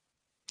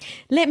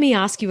Let me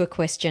ask you a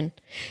question.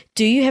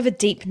 Do you have a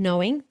deep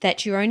knowing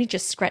that you're only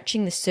just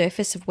scratching the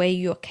surface of where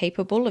you're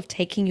capable of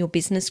taking your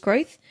business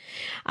growth?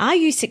 Are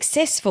you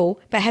successful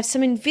but have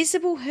some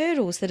invisible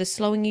hurdles that are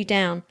slowing you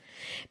down?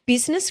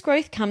 Business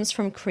growth comes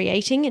from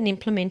creating and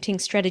implementing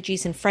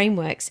strategies and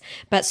frameworks,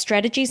 but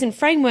strategies and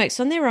frameworks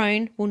on their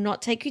own will not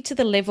take you to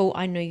the level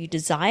I know you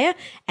desire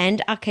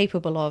and are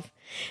capable of.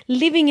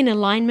 Living in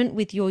alignment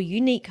with your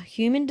unique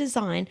human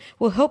design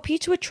will help you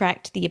to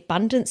attract the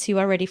abundance you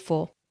are ready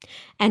for.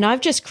 And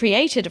I've just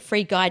created a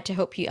free guide to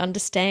help you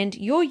understand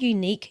your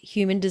unique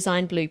human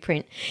design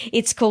blueprint.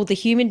 It's called the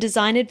Human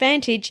Design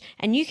Advantage,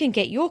 and you can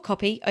get your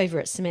copy over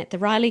at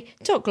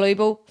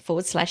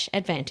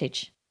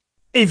SamanthaRiley.global/advantage.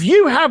 If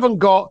you haven't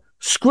got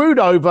screwed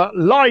over,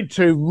 lied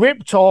to,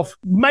 ripped off,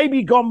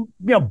 maybe gone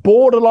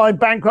borderline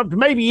bankrupt,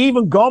 maybe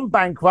even gone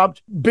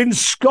bankrupt, been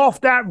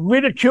scoffed at,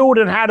 ridiculed,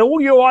 and had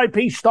all your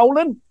IP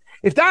stolen,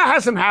 if that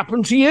hasn't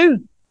happened to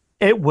you,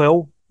 it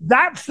will.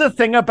 That's the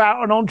thing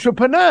about an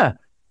entrepreneur.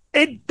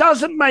 It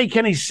doesn't make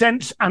any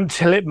sense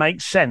until it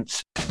makes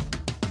sense.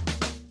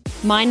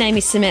 My name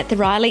is Samantha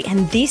Riley,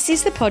 and this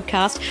is the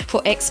podcast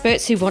for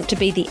experts who want to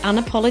be the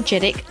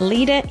unapologetic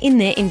leader in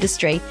their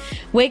industry.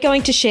 We're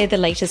going to share the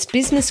latest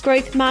business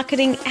growth,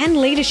 marketing, and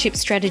leadership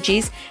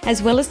strategies,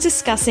 as well as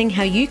discussing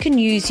how you can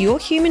use your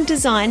human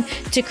design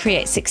to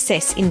create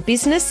success in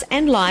business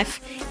and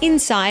life,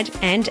 inside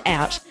and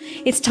out.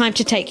 It's time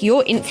to take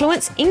your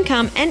influence,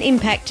 income, and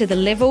impact to the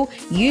level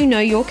you know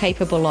you're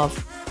capable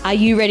of. Are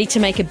you ready to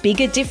make a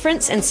bigger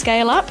difference and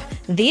scale up?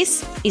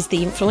 This is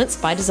the Influence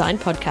by Design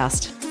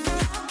podcast.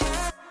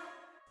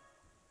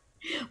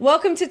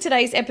 Welcome to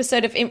today's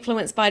episode of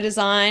Influence by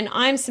Design.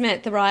 I'm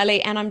Samantha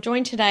Riley, and I'm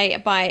joined today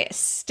by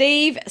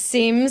Steve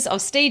Sims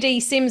of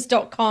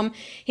SteeDSims.com.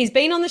 He's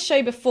been on the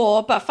show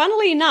before, but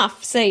funnily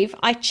enough, Steve,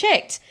 I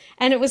checked,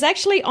 and it was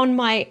actually on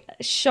my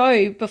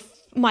show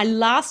my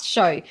last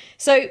show.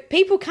 So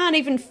people can't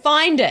even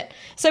find it.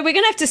 So we're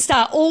going to have to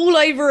start all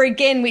over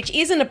again, which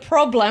isn't a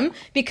problem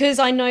because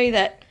I know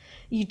that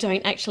you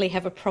don't actually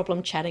have a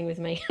problem chatting with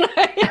me.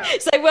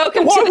 So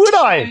welcome to the show. Why would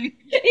I?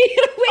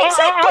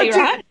 Exactly,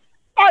 right?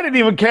 I didn't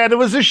even care there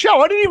was a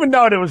show. I didn't even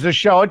know there was a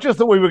show. I just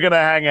thought we were going to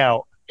hang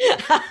out.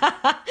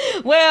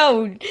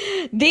 Well,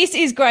 this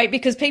is great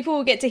because people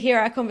will get to hear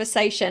our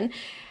conversation.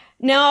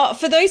 Now,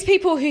 for those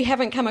people who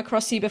haven't come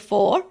across you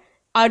before,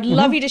 I'd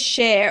love you to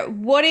share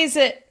what is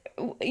it,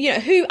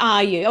 who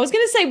are you? I was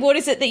going to say, what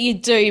is it that you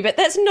do? But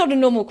that's not a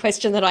normal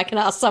question that I can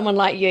ask someone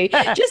like you.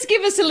 Just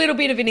give us a little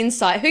bit of an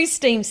insight. Who is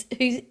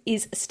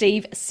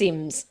Steve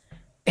Sims?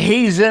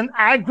 He's an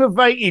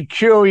aggravated,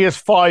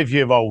 curious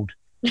 5-year-old.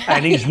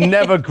 And he's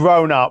never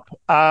grown up.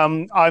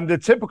 I'm the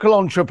typical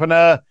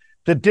entrepreneur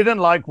that didn't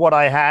like what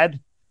I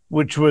had,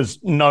 which was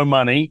no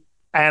money.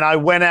 And I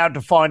went out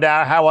to find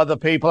out how other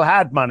people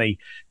had money.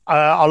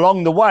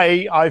 Along the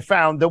way, I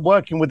found that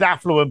working with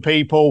affluent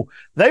people,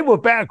 they were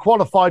better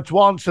qualified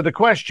to answer the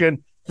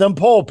question than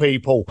poor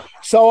people.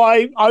 So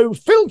I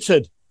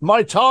filtered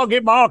my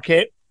target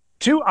market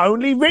to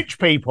only rich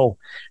people.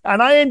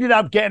 And I ended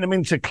up getting them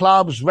into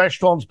clubs,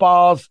 restaurants,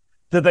 bars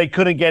that they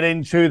couldn't get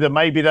into, that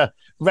maybe the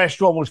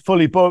restaurant was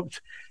fully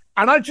booked.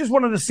 And I just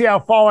wanted to see how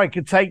far I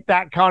could take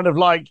that kind of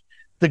like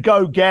the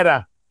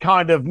go-getter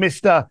kind of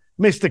Mr.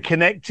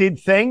 Connected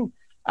thing.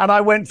 And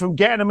I went from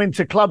getting them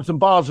into clubs and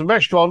bars and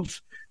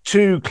restaurants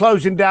to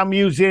closing down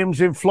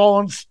museums in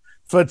Florence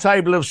for a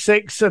table of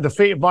 6 at the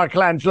feet of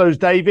Michelangelo's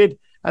David,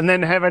 and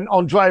then having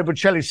Andrea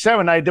Bocelli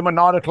serenade them at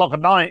 9 o'clock at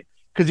night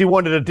because he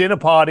wanted a dinner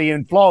party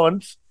in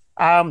Florence.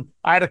 I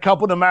had a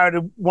couple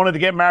that wanted to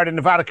get married in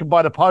the Vatican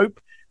by the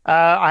Pope.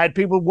 I had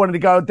people wanting to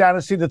go down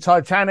and see the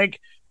Titanic,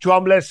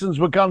 drum lessons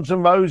with Guns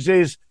N'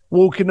 Roses,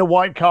 walking the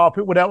white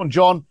carpet with Elton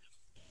John.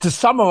 To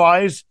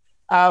summarize,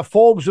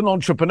 Forbes and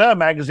Entrepreneur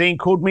magazine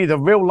called me the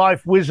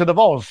real-life Wizard of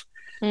Oz.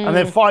 And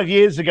then 5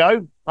 years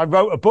ago, I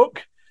wrote a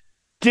book.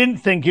 Didn't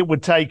think it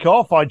would take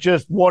off. I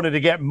just wanted to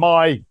get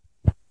my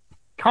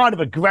kind of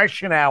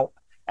aggression out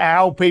at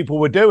how people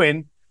were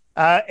doing.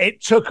 It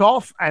took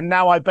off, and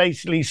now I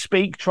basically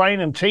speak, train,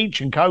 and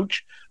teach and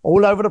coach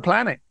all over the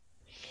planet.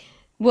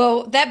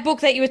 Well, that book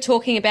that you were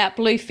talking about,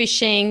 Blue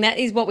Fishing, that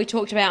is what we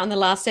talked about on the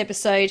last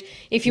episode.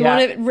 If you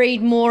want to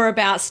read more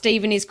about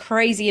Steve and his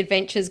crazy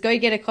adventures, go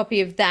get a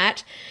copy of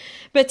that.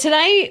 But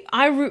today,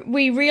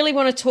 we really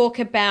want to talk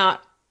about,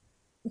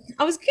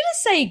 I was going to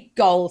say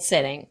goal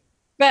setting,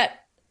 but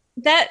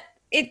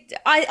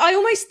I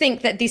almost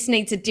think that this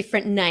needs a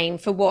different name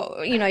for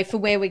for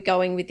where we're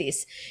going with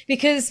this,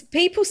 because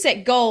people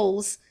set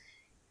goals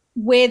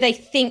where they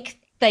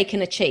think they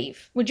can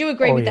achieve. Would you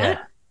agree with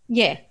that?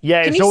 Yeah.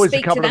 Yeah, it's always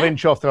a couple of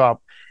inches off the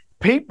up.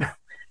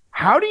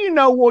 How do you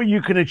know what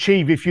you can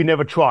achieve if you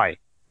never try?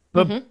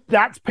 But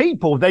that's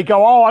people. They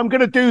go, oh, I'm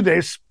going to do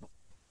this.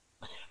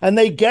 And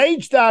they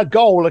gauged our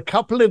goal a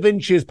couple of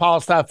inches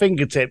past our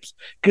fingertips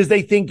because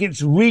they think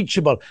it's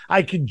reachable.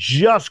 I could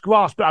just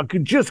grasp it. I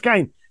could just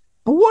gain.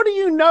 But what do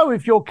you know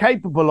if you're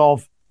capable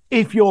of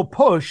if you're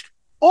pushed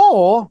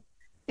or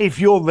if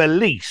you're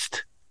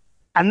released?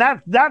 And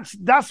that's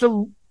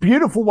a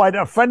beautiful way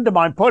that a friend of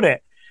mine put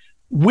it.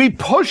 We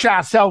push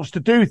ourselves to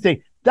do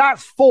things.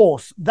 That's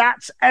force.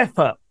 That's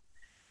effort.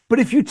 But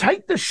if you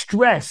take the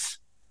stress,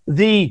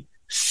 the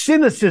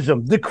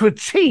cynicism, the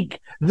critique,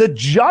 the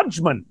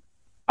judgment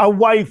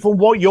away from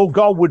what your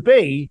goal would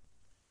be,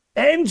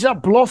 it ends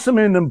up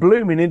blossoming and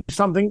blooming into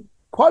something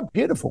quite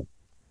beautiful.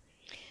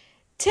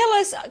 Tell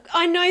us,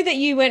 I know that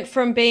you went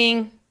from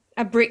being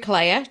a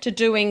bricklayer to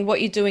doing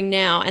what you're doing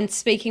now and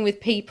speaking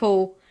with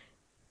people,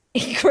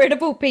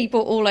 incredible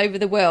people all over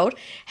the world.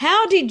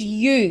 How did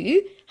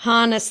you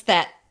harness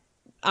that,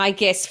 I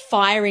guess,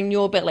 fire in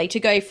your belly to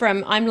go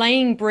from I'm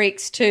laying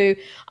bricks to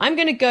I'm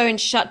going to go and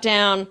shut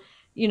down,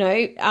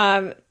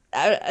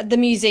 the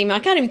museum? I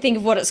can't even think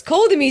of what it's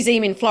called, the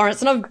museum in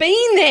Florence, and I've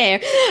been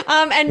there.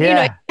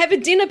 Have a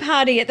dinner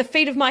party at the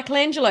feet of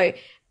Michelangelo.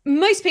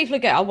 Most people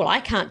go, oh, well, I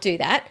can't do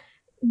that.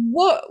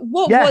 What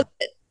was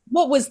it?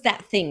 What was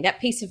that thing,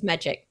 that piece of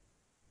magic?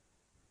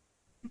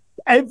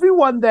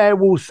 Everyone there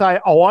will say,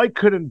 oh, I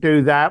couldn't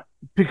do that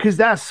because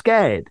they're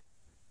scared.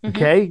 Mm-hmm.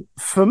 Okay.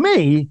 For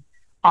me,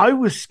 I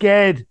was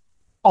scared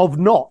of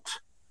not.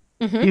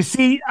 Mm-hmm. You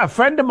see, a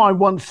friend of mine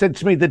once said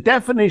to me, the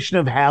definition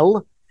of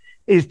hell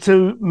is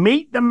to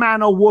meet the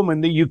man or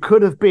woman that you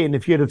could have been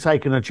if you'd have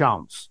taken a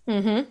chance.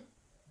 Mm-hmm.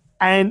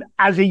 And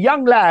as a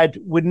young lad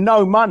with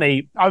no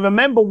money, I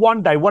remember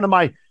one day, one of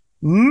my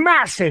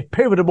massive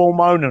pivotal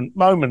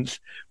moments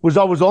was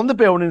I was on the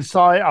building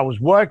site. I was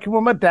working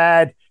with my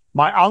dad.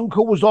 My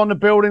uncle was on the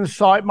building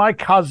site, my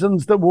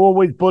cousins that were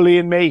always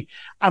bullying me,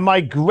 and my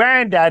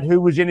granddad,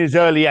 who was in his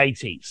early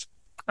 80s.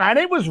 And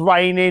it was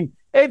raining.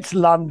 It's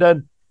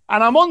London.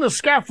 And I'm on the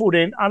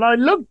scaffolding, and I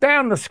look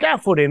down the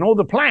scaffolding, all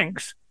the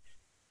planks,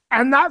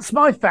 and that's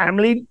my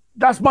family.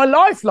 That's my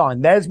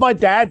lifeline. There's my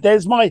dad.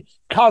 There's my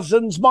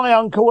cousins, my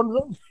uncle. And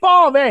at the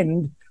far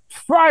end,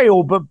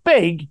 frail but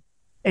big,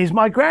 is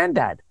my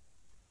granddad.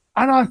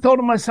 And I thought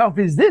to myself,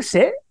 is this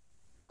it?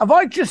 Have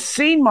I just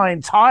seen my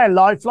entire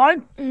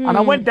lifeline? Mm. And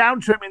I went down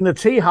to him in the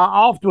tea hut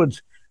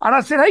afterwards, and I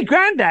said, hey,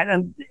 granddad.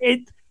 And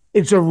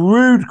it's a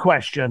rude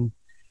question,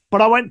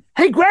 but I went,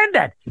 hey,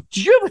 granddad,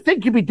 did you ever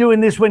think you'd be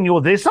doing this when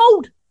you're this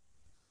old?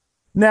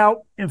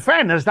 Now, in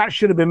fairness, that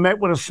should have been met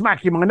with a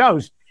smack in my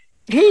nose.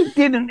 He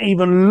didn't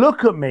even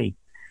look at me.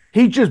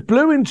 He just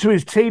blew into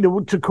his tea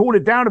to cool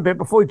it down a bit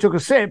before he took a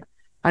sip.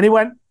 And he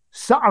went,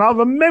 son, and I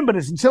remember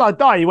this until I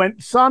die. He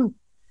went, son,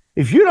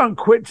 if you don't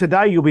quit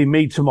today, you'll be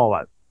me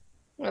tomorrow.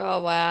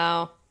 Oh,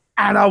 wow.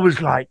 And I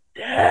was like,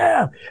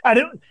 yeah. And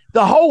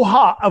the whole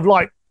hut of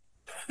like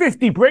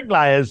 50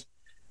 bricklayers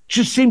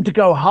just seemed to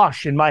go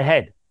hush in my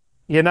head,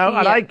 And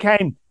I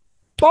came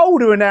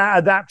bouldering out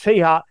of that tea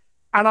hut.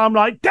 And I'm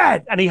like,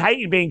 Dad. And he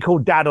hated being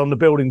called Dad on the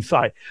building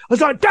site. I was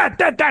like, Dad.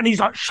 And he's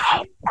like,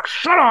 shut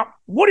up.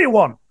 What do you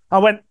want? I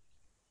went,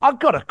 I've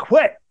got to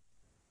quit.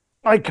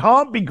 I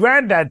can't be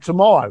granddad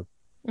tomorrow.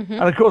 Mm-hmm.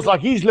 And of course,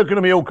 like, he's looking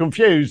at me all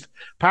confused.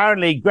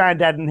 Apparently,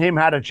 granddad and him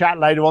had a chat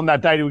later on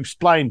that day to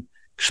explain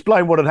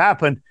what had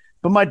happened.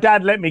 But my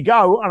dad let me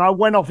go, and I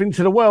went off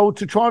into the world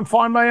to try and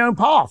find my own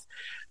path.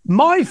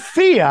 My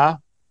fear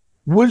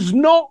was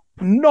not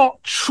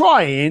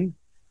trying.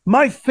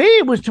 My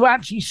fear was to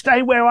actually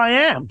stay where I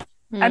am.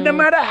 Mm. And no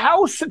matter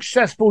how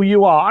successful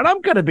you are, and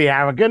I'm going to be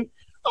arrogant,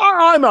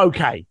 I'm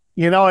okay.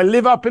 I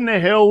live up in the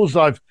hills.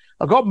 I've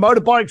got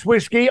motorbikes,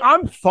 whiskey.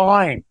 I'm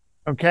fine.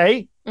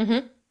 Okay.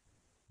 Mm-hmm.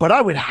 But I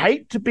would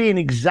hate to be in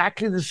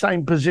exactly the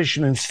same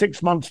position in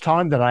 6 months'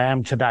 time that I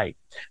am today.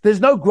 There's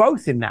no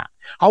growth in that.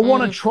 I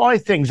want to try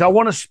things. I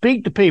want to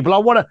speak to people. I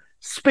want to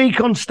speak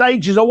on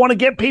stages. I want to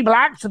get people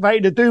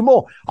activated to do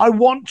more. I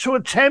want to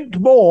attempt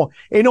more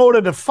in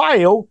order to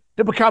fail,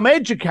 to become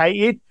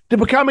educated, to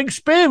become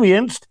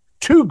experienced,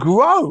 to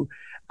grow.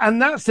 And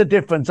that's the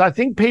difference. I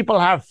think people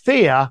have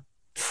fear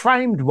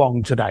framed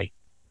wrong today.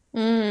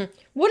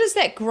 What does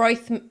that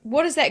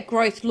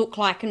growth look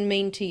like and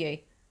mean to you?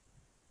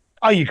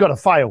 Oh, you've got to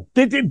fail.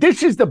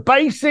 This is the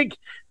basic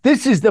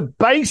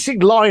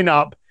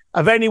lineup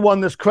of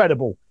anyone that's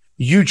credible.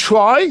 You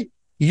try,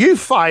 you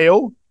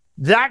fail,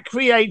 that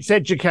creates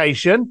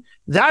education.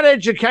 That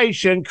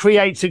education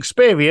creates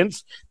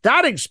experience.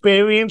 That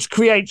experience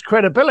creates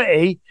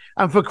credibility.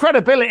 And for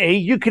credibility,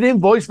 you can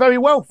invoice very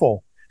well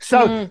for.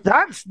 So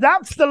that's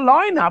the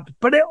lineup.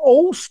 But it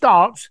all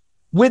starts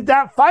with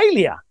that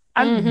failure.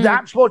 And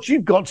that's what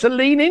you've got to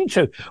lean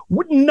into.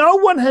 No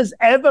one has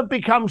ever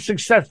become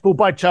successful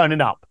by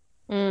turning up.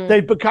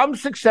 They've become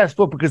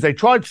successful because they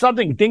tried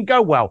something, didn't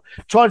go well.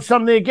 Tried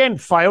something again,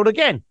 failed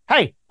again.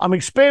 Hey, I'm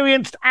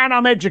experienced and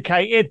I'm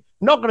educated.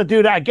 Not going to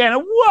do that again.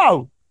 And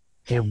whoa,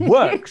 it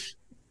works.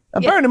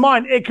 And bearing in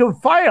mind, it can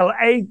fail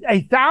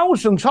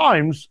 1,000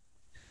 times,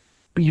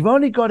 but you've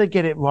only got to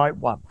get it right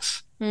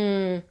once.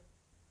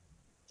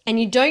 And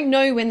you don't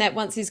know when that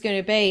once is going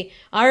to be.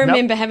 I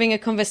remember having a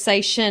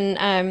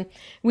conversation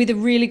with a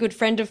really good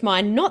friend of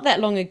mine not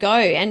that long ago,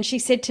 and she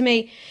said to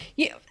me,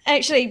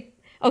 actually,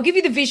 I'll give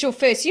you the visual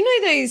first. You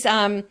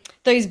know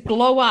those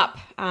blow up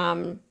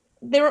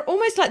they're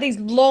almost like these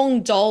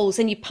long dolls,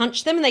 and you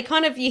punch them and they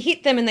kind of, you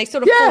hit them and they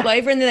sort of fall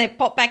over and then they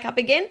pop back up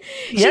again.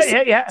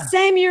 Yeah.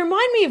 Sam, you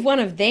remind me of one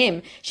of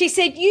them. She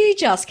said, you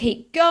just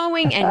keep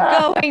going and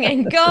going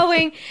and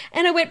going.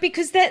 And I went,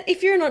 because that,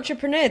 if you're an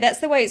entrepreneur, that's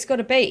the way it's got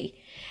to be.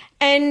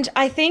 And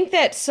I think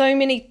that so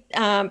many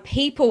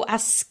people are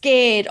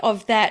scared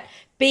of that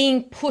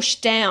being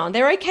pushed down.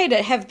 They're okay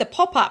to have the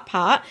pop-up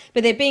part,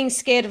 but they're being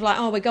scared of like,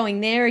 oh, we're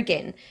going there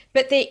again.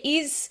 But there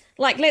is,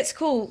 like, let's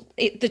call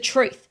it the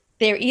truth.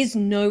 There is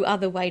no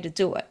other way to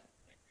do it.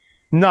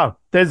 No,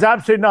 there's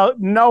absolutely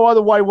no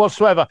other way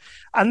whatsoever.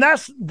 And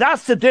that's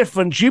the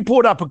difference. You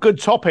brought up a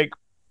good topic.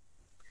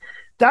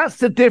 That's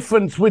the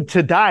difference with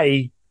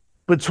today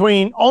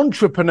between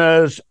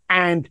entrepreneurs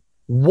and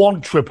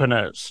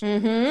wantrepreneurs.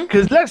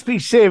 Because let's be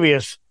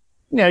serious.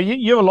 You know,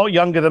 you're a lot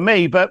younger than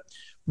me, but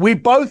we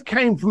both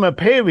came from a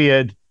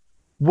period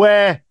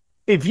where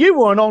if you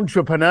were an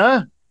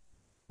entrepreneur,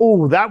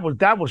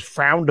 that was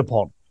frowned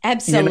upon.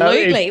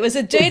 Absolutely. You know, it was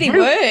a dirty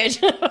word.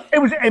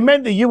 It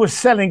meant that you were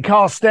selling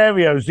car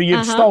stereos that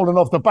you'd stolen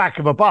off the back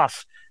of a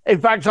bus.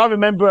 In fact, I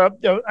remember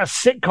a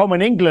sitcom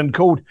in England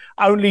called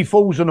Only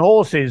Fools and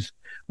Horses,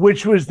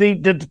 which was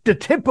the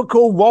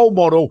typical role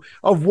model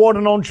of what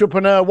an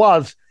entrepreneur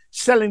was,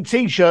 selling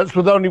T-shirts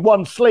with only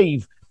one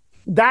sleeve,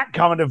 that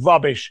kind of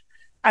rubbish.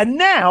 And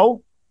now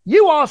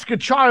you ask a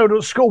child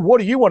at school, what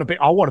do you want to be?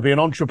 I want to be an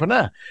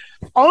entrepreneur.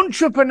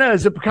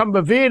 Entrepreneurs have become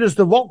revered as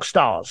the rock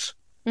stars.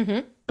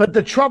 But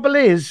the trouble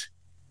is,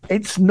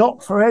 it's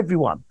not for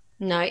everyone.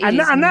 No,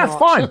 and that's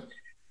fine.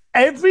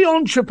 Every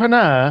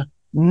entrepreneur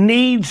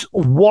needs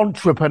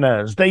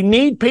wantrepreneurs. They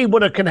need people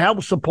that can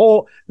help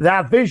support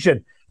their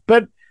vision.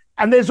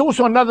 And there's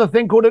also another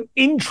thing called an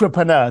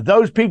intrapreneur,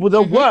 those people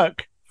that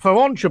work for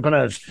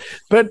entrepreneurs.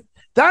 But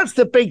that's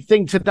the big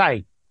thing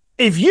today.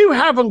 If you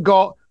haven't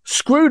got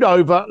screwed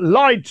over,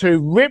 lied to,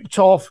 ripped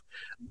off,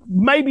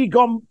 maybe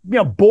gone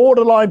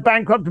borderline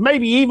bankrupt,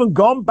 maybe even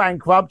gone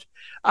bankrupt,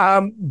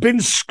 been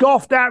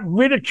scoffed at,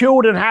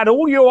 ridiculed, and had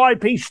all your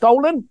IP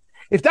stolen,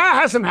 if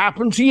that hasn't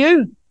happened to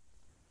you,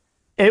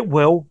 it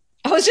will.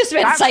 I was just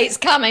about to say it's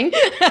coming.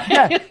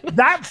 Yeah,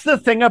 that's the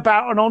thing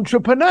about an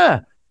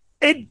entrepreneur.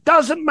 It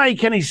doesn't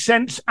make any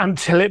sense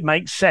until it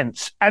makes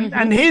sense.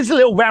 And here's a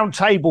little round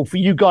table for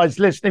you guys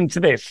listening to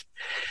this.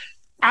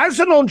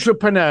 As an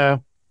entrepreneur,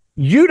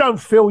 you don't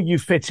feel you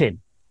fit in.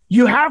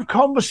 You have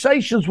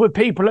conversations with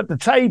people at the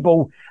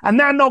table and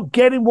they're not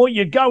getting what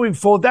you're going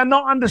for. They're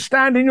not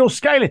understanding your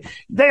scaling.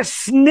 They're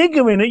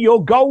sniggering at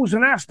your goals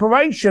and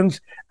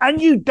aspirations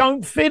and you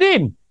don't fit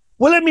in.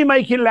 Well, let me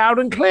make it loud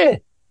and clear.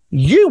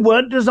 You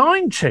weren't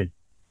designed to.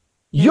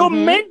 You're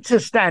meant to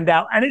stand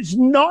out. And it's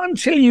not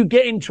until you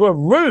get into a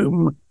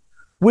room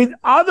with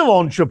other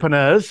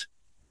entrepreneurs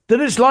that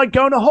it's like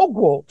going to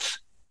Hogwarts.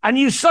 And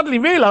you suddenly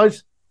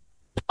realize,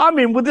 I'm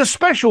in with the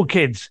special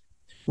kids.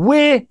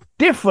 We're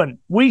different.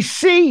 We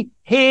see,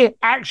 hear,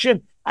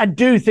 action, and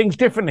do things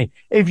differently.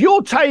 If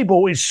your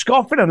table is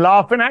scoffing and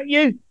laughing at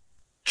you,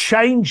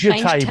 change your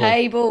table.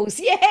 Tables.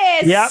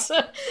 Yes.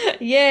 Yep.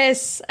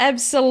 Yes,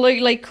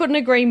 absolutely. Couldn't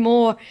agree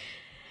more.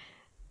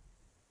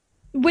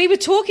 We were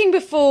talking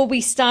before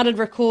we started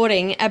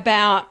recording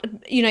about,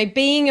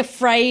 being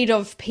afraid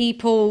of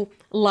people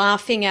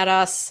laughing at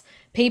us,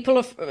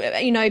 people,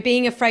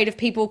 being afraid of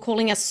people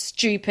calling us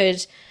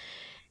stupid.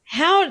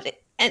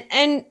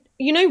 And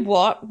you know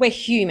what? We're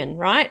human,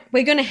 right?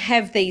 We're going to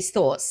have these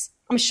thoughts.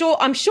 I'm sure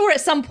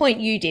at some point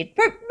you did.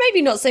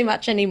 Maybe not so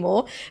much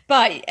anymore,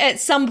 but at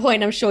some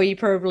point I'm sure you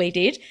probably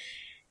did.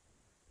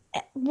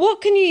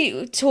 What can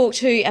you talk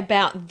to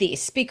about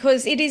this?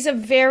 Because it is a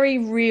very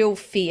real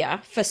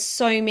fear for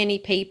so many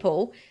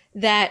people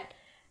that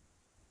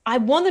I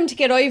want them to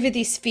get over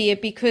this fear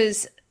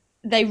because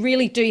they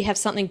really do have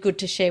something good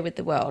to share with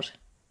the world.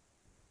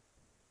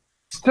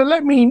 So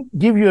let me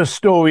give you a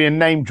story and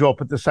name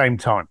drop at the same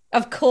time.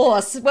 Of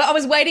course. Well, I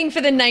was waiting for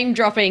the name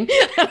dropping.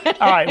 All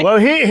right. Well,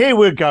 here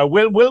we go.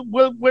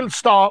 We'll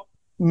start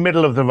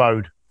middle of the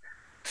road.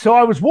 So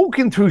I was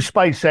walking through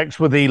SpaceX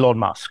with Elon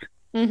Musk,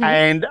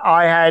 and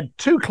I had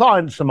two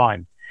clients of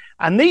mine.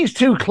 And these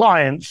two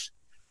clients,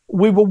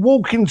 we were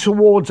walking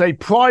towards a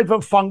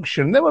private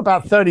function. There were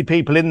about 30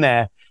 people in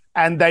there.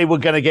 And they were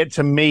going to get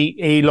to meet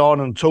Elon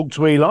and talk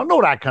to Elon,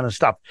 all that kind of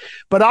stuff.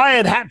 But I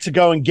had to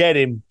go and get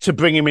him to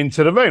bring him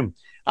into the room.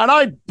 And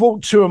I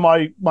brought two of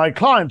my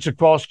clients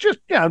across just,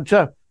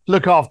 to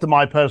look after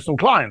my personal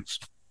clients.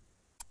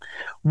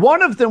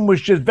 One of them was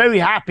just very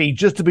happy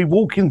just to be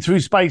walking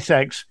through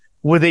SpaceX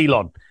with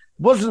Elon.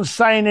 Wasn't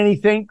saying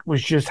anything,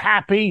 was just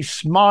happy,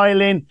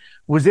 smiling,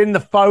 was in the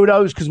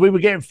photos because we were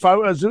getting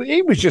photos.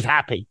 He was just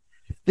happy.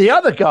 The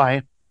other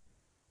guy,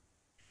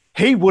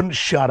 he wouldn't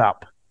shut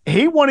up.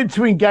 He wanted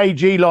to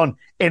engage Elon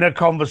in a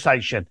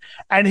conversation.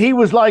 And he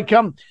was like,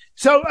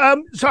 so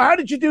how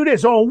did you do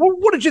this? Oh,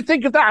 what did you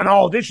think of that? And,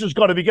 oh, this has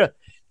got to be good.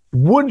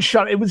 Wouldn't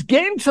shut. It was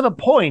getting to the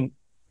point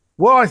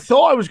where I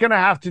thought I was going to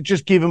have to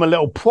just give him a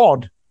little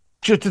prod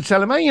just to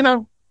tell him, hey,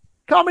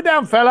 calm it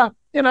down, fella,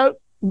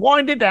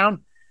 wind it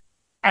down.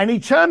 And he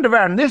turned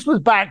around. And this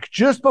was back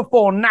just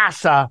before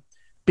NASA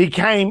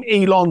became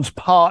Elon's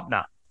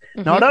partner.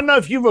 Now, I don't know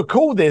if you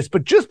recall this,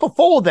 but just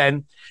before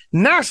then,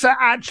 NASA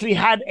actually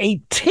had a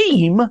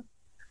team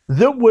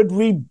that would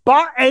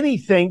rebut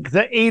anything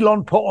that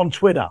Elon put on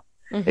Twitter.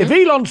 If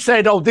Elon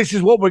said, oh, this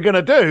is what we're going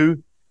to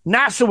do,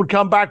 NASA would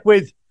come back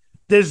with,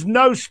 there's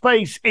no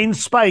space in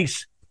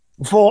space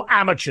for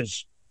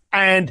amateurs.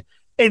 And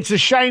it's a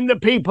shame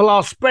that people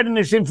are spreading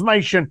this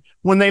information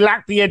when they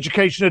lack the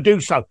education to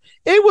do so.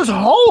 It was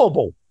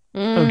horrible.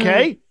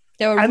 Okay.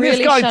 They were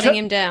really shutting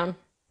him down.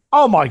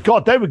 Oh my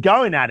God, they were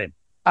going at him.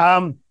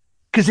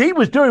 Because he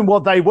was doing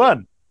what they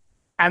weren't.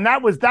 And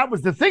that was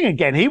the thing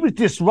again. He was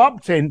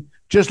disrupting,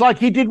 just like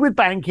he did with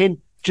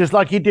banking, just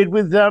like he did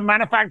with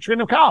manufacturing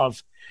of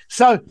cars.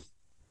 So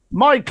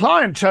my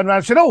client turned around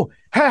and said, oh,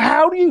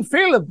 how do you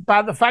feel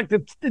about the fact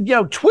that,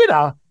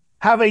 Twitter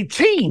have a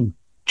team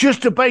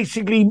just to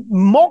basically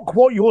mock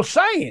what you're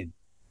saying?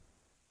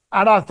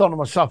 And I thought to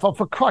myself, oh,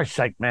 for Christ's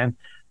sake, man.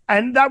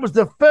 And that was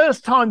the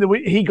first time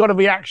that he got a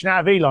reaction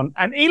out of Elon.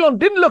 And Elon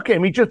didn't look at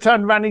him. He just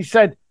turned around and he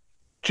said,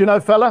 do you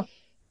know, fella,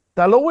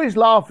 they'll always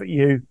laugh at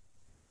you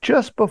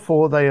just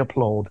before they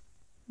applaud.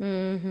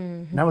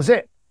 And that was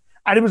it.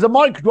 And it was a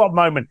mic drop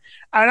moment.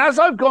 And as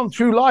I've gone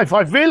through life,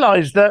 I've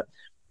realized that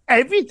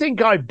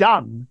everything I've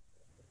done,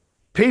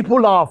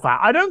 people laugh at.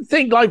 I don't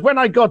think, like when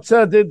I got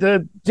to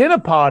the dinner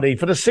party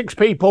for the 6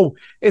 people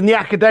in the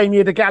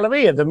Accademia di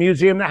Galleria, the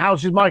museum that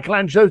houses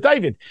Michelangelo's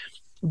David,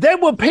 there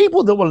were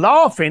people that were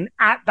laughing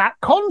at that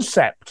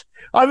concept.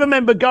 I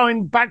remember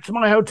going back to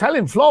my hotel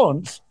in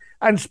Florence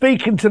and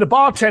speaking to the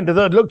bartender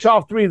that had looked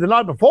after me the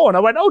night before. And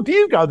I went, oh, do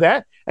you go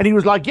there? And he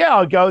was like, yeah,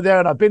 I go there.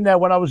 And I've been there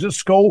when I was at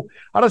school.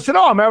 And I said,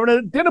 oh, I'm having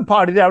a dinner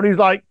party there. And he was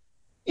like,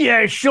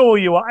 yeah, sure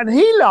you are. And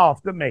he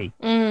laughed at me.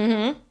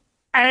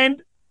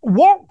 And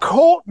what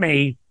caught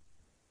me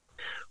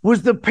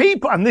was the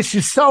people, and this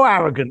is so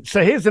arrogant.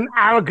 So here's an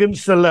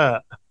arrogance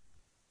alert.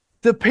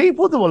 The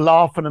people that were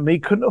laughing at me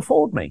couldn't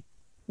afford me.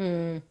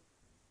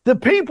 The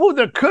people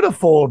that could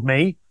afford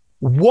me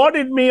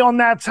wanted me on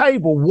their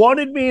table,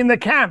 wanted me in the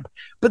camp.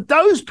 But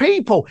those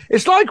people,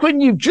 it's like when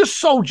you've just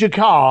sold your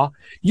car,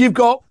 you've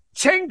got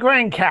 10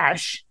 grand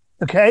cash,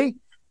 okay?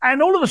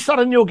 And all of a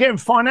sudden you're getting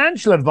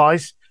financial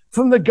advice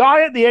from the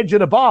guy at the edge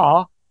of the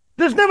bar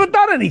that's never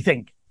done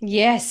anything.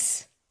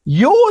 Yes.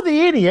 You're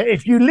the idiot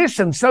if you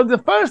listen. So the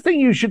first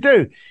thing you should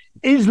do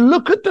is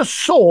look at the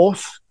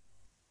source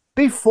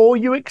before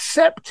you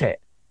accept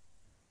it.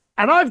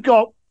 And I've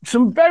got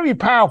some very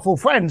powerful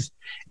friends.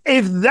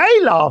 If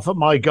they laugh at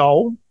my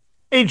goal,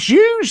 it's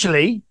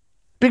usually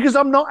because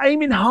I'm not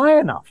aiming high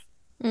enough.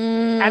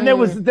 And there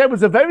was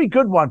a very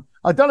good one.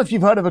 I don't know if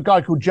you've heard of a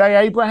guy called Jay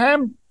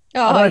Abraham.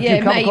 Oh,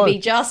 yeah, maybe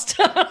just.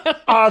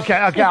 Okay.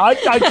 All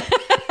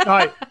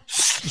right.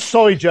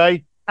 Sorry,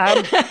 Jay.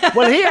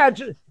 Well,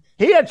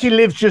 he actually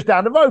lives just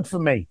down the road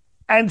from me.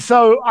 And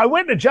so I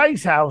went to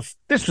Jay's house.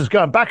 This was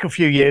going back a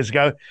few years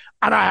ago.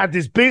 And I had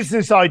this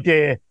business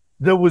idea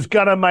that was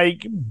going to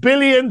make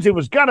billions. It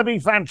was going to be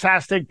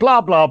fantastic,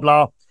 blah, blah,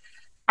 blah.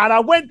 And I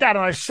went down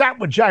and I sat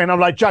with Jay and I'm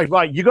like, Jay,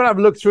 right, you're going to have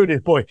a look through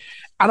this, boy.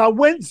 And I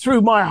went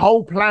through my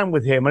whole plan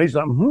with him and he's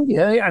like,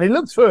 yeah. And he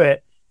looked through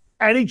it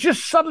and he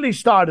just suddenly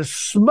started to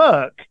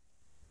smirk.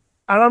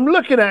 And I'm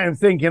looking at him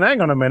thinking,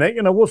 hang on a minute,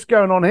 what's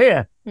going on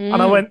here?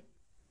 And I went,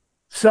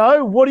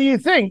 so what do you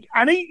think?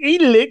 And he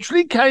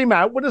literally came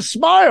out with a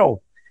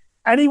smile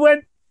and he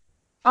went,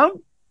 I'm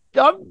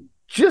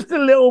just a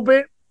little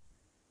bit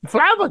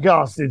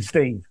flabbergasted,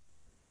 Steve.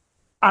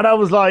 And I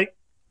was like,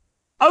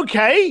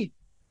 okay,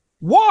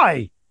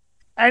 why?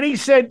 And he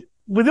said,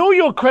 with all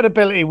your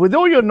credibility, with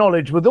all your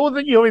knowledge, with all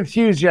your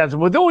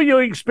enthusiasm, with all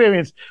your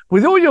experience,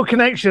 with all your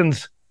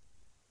connections,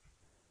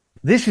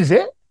 this is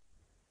it?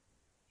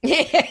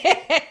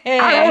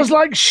 And I was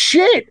like,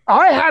 shit,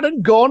 I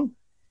hadn't gone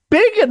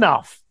big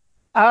enough.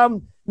 Now,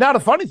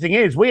 the funny thing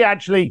is, we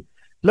actually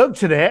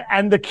looked at it,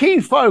 and the key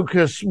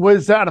focus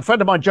was, and a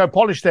friend of mine, Joe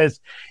Polish, says,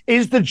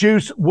 is the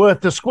juice worth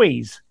the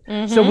squeeze?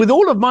 So with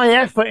all of my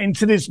effort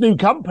into this new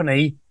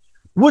company,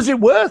 was it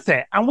worth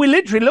it? And we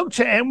literally looked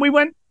at it and we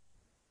went,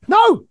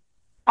 no,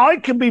 I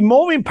can be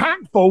more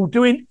impactful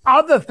doing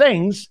other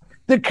things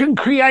that can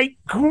create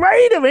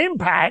greater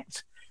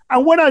impact.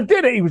 And when I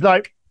did it, he was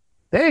like,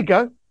 there you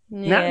go.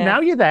 Yeah.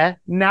 Now you're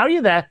there. Now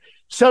you're there.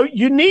 So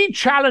you need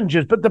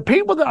challenges, but the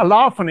people that are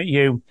laughing at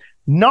you,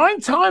 9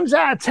 times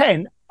out of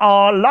 10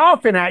 are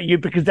laughing at you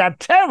because they're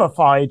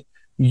terrified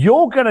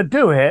you're going to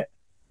do it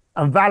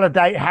and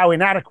validate how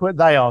inadequate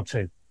they are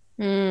too.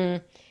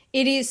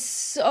 It is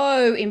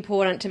so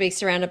important to be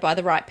surrounded by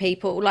the right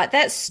people. Like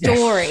that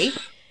story, yes.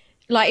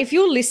 Like if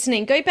you're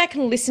listening, go back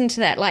and listen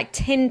to that like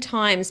 10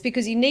 times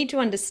because you need to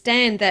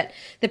understand that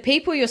the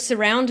people you're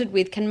surrounded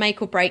with can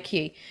make or break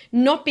you,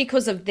 not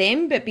because of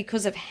them, but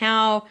because of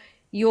how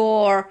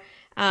your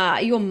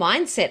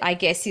mindset, I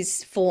guess,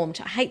 is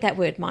formed. I hate that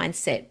word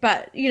mindset,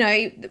 but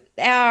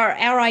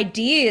our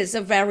ideas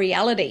of our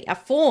reality are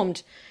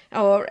formed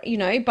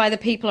by the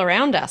people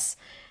around us.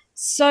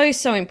 So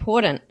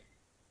important.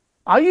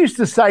 I used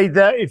to say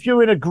that if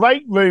you're in a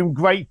great room,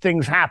 great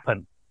things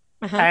happen.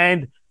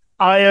 And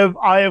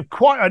I have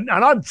quite, and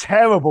I'm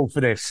terrible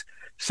for this.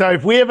 So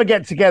if we ever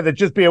get together,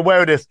 just be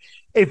aware of this.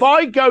 If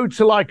I go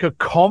to like a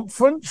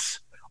conference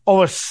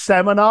or a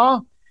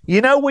seminar,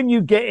 you know, when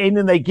you get in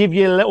and they give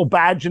you a little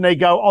badge and they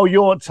go, "Oh,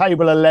 you're at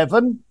table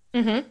 11."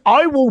 Mm-hmm.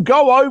 I will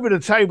go over to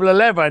table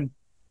 11,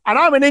 and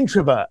I'm an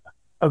introvert.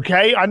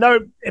 Okay, I know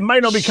it may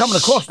not be coming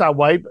across that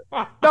way,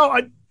 but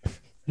no,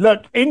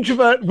 look,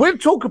 introvert. We'll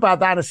talk about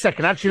that in a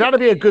second. Actually, that'll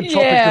be a good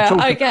topic to talk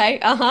about. Okay,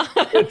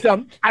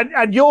 But,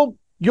 and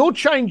you'll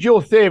change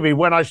your theory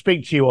when I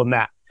speak to you on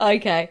that.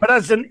 Okay. But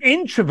as an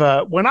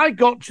introvert, when I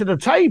got to the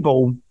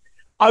table,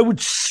 I would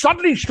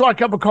suddenly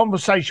strike up a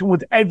conversation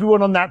with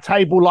everyone on that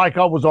table like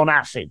I was on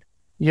acid.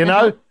 You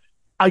know,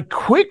 I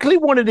quickly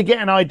wanted to get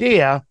an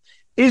idea.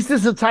 Is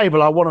this a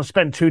table I want to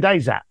spend 2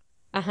 days at?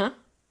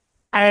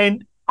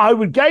 And I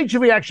would gauge a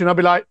reaction. I'd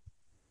be like,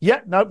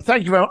 yeah, no,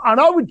 thank you very much. And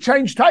I would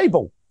change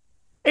table,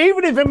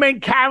 even if it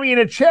meant carrying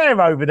a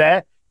chair over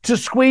there to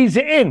squeeze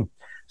it in.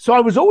 So I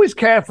was always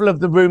careful of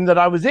the room that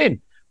I was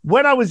in.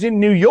 When I was in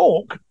New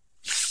York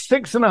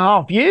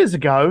 6.5 years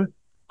ago,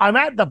 I'm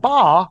at the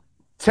bar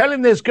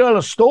telling this girl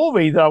a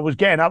story that I was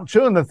getting up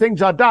to and the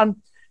things I'd done.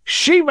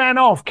 She ran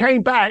off,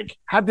 came back,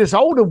 had this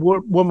older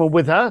woman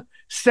with her,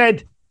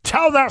 said,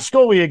 "Tell that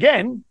story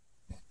again."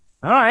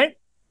 All right,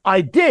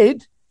 I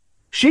did.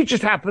 She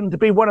just happened to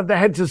be one of the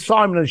heads of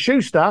Simon &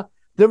 Schuster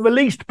that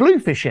released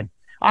Bluefishing.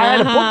 I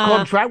had a book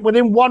contract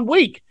within 1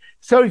 week.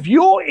 So if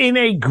you're in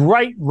a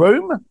great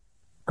room,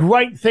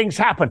 great things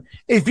happen.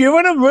 If you're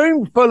in a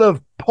room full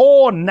of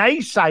poor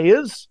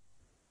naysayers,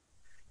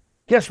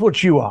 guess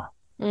what you are?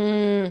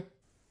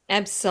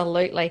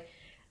 Absolutely.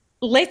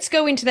 Let's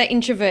go into that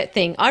introvert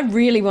thing. I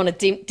really want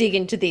to dig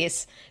into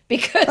this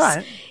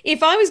because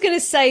if I was going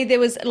to say there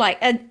was like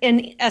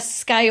a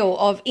scale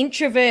of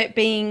introvert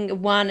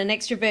being 1 and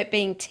extrovert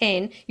being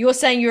 10, you're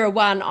saying you're a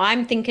 1.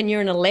 I'm thinking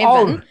you're an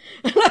 11.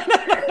 Oh.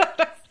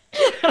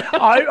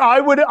 I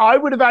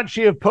would have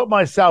actually have put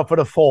myself at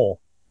a 4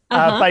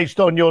 based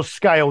on your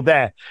scale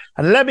there.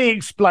 And let me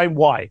explain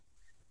why.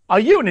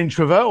 Are you an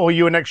introvert or are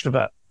you an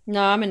extrovert?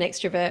 No, I'm an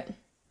extrovert.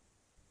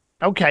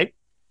 Okay.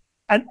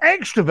 An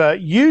extrovert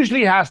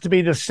usually has to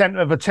be the center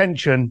of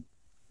attention,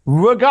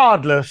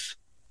 regardless,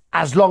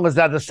 as long as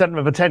they're the center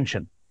of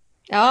attention.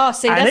 Oh,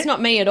 see, that's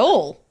not me at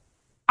all.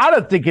 I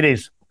don't think it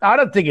is.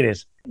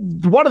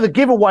 One of the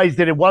giveaways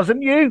that it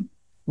wasn't you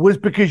was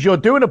because you're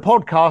doing a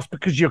podcast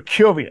because you're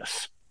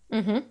curious.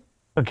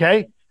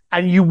 Okay?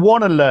 And you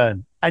want to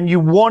learn and you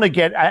want to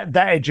get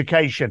that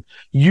education.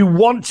 You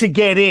want to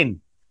get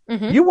in.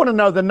 You want to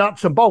know the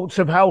nuts and bolts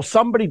of how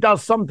somebody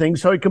does something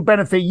so it can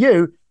benefit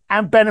you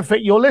and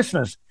benefit your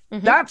listeners.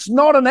 That's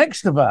not an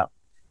extrovert.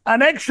 An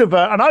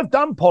extrovert, and I've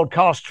done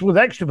podcasts with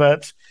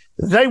extroverts,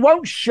 they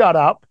won't shut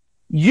up.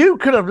 You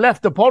could have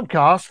left the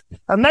podcast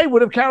and they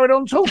would have carried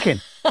on talking.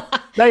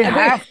 They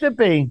have to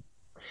be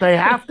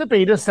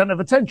the center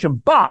of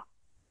attention. But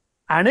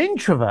an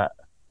introvert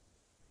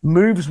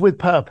moves with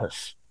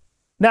purpose.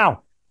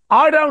 Now,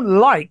 I don't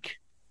like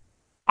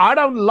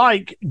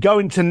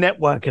going to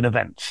networking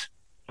events.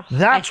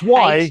 That's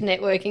why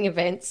networking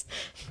events.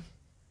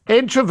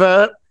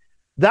 Introvert.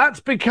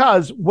 That's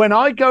because when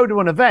I go to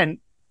an event,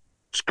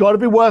 it's got to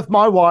be worth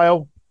my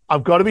while.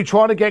 I've got to be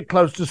trying to get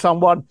close to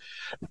someone.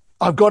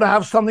 I've got to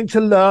have something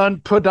to learn,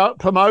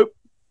 promote,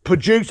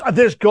 produce.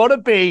 There's got to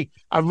be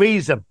a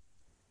reason.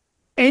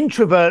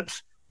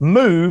 Introverts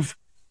move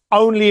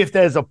only if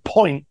there's a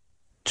point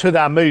to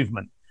their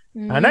movement.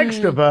 An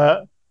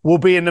extrovert will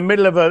be in the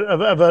middle of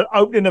an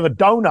opening of a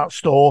donut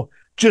store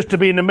just to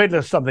be in the middle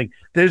of something.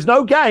 There's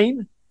no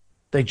gain.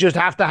 They just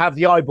have to have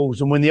the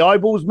eyeballs. And when the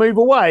eyeballs move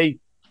away,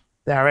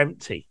 they're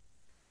empty.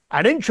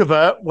 An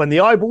introvert, when the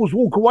eyeballs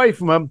walk away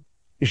from them,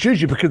 it's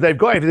usually because they've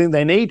got everything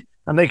they need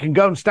and they can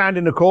go and stand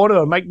in the corner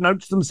and make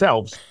notes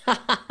themselves.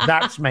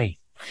 That's me.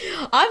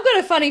 I've got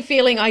a funny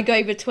feeling I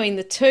go between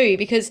the two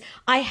because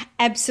I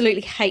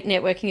absolutely hate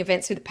networking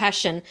events with a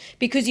passion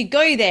because you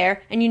go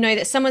there and you know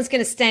that someone's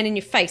going to stand in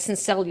your face and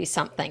sell you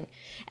something.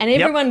 And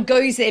everyone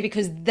goes there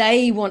because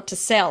they want to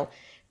sell.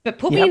 But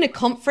put me in a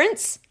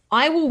conference,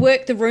 I will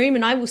work the room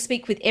and I will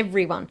speak with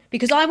everyone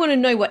because I want to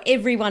know what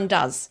everyone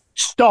does.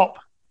 Stop,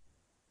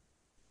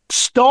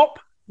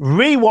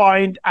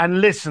 rewind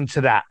and listen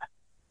to that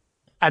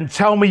and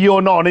tell me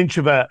you're not an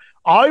introvert.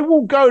 I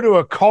will go to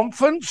a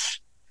conference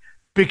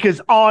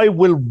because I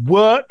will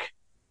work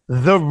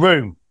the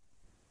room.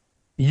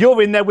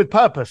 You're in there with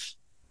purpose.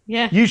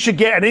 Yeah. You should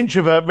get an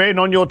introvert written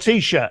on your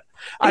T-shirt.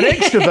 An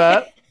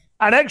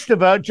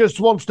extrovert just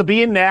wants to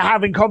be in there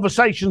having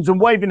conversations and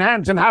waving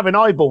hands and having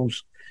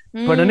eyeballs.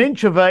 But an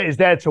introvert is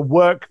there to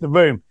work the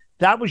room.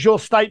 That was your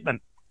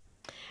statement.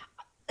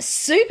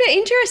 Super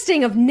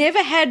interesting. I've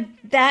never had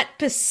that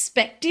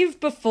perspective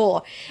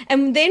before.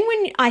 And then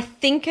when I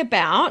think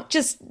about,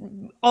 just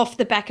off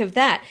the back of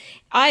that,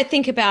 I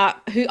think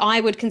about who I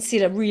would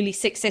consider really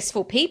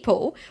successful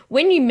people.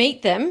 When you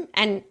meet them,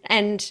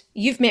 and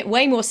you've met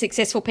way more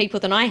successful people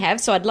than I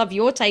have, so I'd love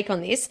your take on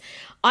this.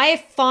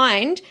 I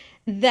find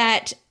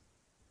that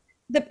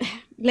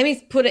let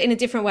me put it in a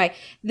different way.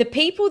 The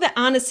people that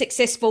aren't as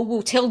successful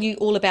will tell you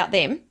all about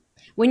them.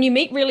 When you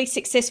meet really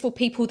successful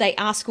people, they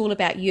ask all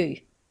about you.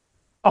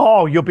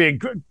 Oh, you're being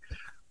good.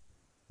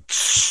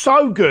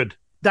 So good.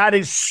 That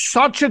is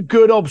such a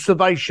good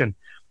observation.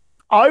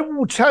 I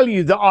will tell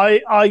you that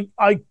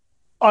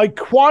I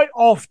quite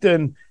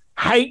often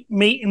hate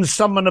meeting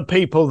some of the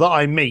people that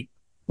I meet,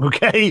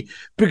 okay?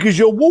 Because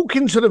you'll walk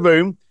into the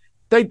room,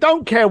 they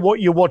don't care what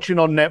you're watching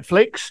on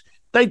Netflix.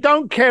 They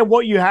don't care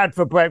what you had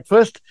for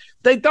breakfast.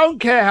 They don't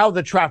care how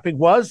the traffic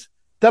was.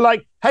 They're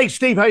like, hey,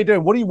 Steve, how you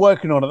doing? What are you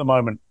working on at the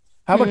moment?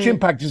 How much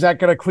impact is that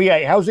going to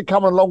create? How's it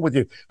coming along with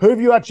you? Who have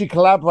you actually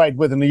collaborated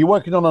with? And are you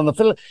working on the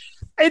film?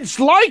 It's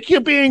like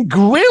you're being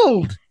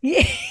grilled.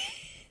 Yeah.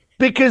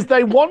 Because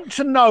they want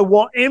to know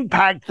what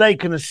impact they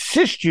can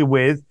assist you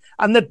with.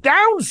 And the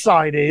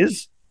downside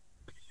is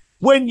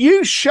when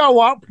you show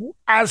up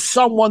as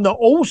someone that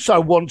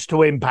also wants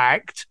to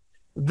impact,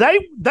 they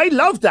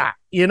love that,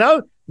 you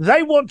know?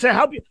 They want to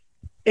help you.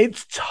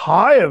 It's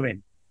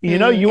tiring. You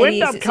know, you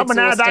end up coming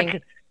out of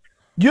that.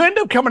 You end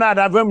up coming out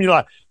of that room and you're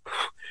like,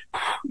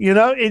 you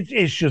know,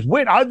 it's just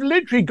weird. I've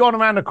literally gone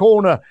around the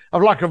corner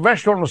of like a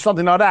restaurant or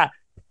something like that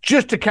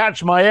just to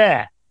catch my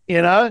air,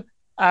 you know?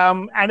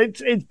 And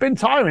it's been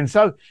tiring.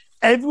 So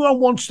everyone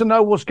wants to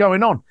know what's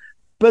going on.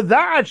 But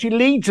that actually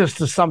leads us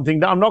to something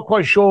that I'm not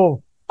quite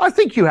sure. I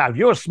think you have.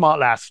 You're a smart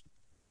lass.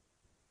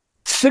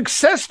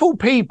 Successful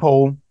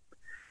people,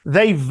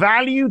 they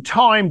value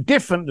time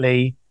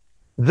differently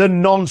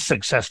than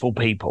non-successful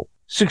people.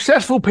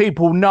 Successful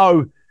people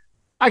know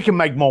I can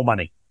make more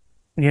money.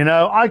 You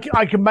know, I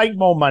can make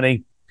more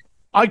money.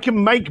 I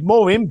can make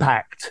more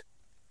impact,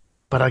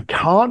 but I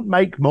can't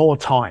make more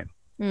time.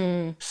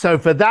 So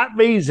for that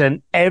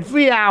reason,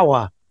 every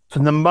hour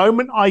from the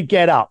moment I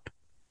get up,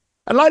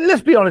 and like,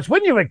 let's be honest,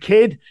 when you're a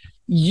kid,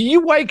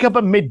 you wake up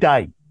at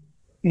midday,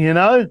 you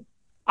know?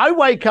 I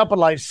wake up at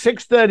like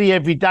 6:30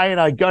 every day and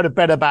I go to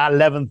bed about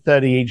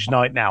 11:30 each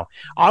night now.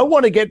 I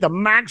want to get the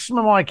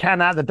maximum I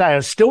can out of the day. I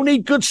still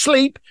need good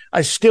sleep.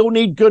 I still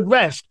need good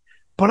rest,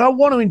 but I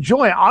want to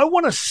enjoy it. I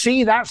want to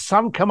see that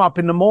sun come up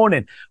in the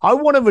morning. I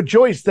want to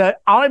rejoice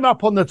that I'm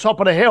up on the top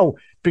of the hill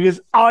because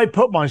I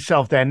put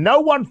myself there. No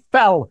one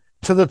fell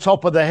to the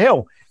top of the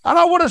hill. And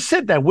I want to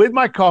sit there with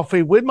my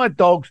coffee, with my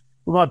dogs,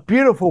 with my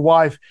beautiful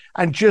wife,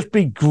 and just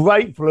be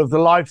grateful of the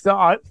life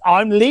that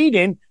I'm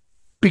leading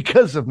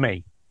because of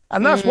me.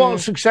 And that's what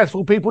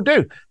successful people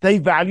do. They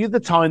value the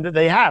time that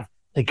they have.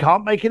 They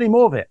can't make any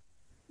more of it.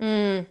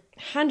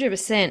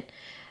 100%.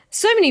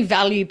 So many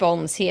value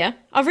bombs here.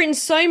 I've written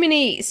so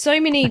many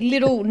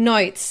little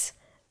notes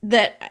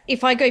that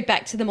if I go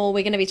back to them all,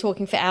 we're going to be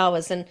talking for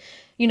hours. And,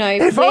 you know,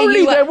 if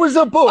only there was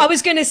a book. I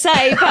was going to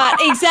say, but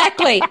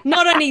exactly.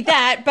 Not only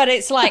that, but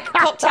it's like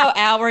cocktail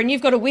hour and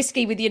you've got a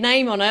whiskey with your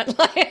name on it.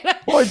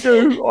 I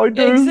do.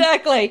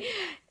 Exactly.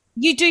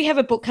 You do have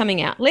a book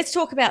coming out. Let's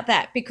talk about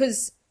that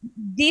because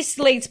this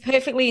leads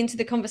perfectly into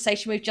the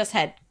conversation we've just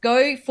had.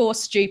 Go for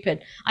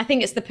Stupid. I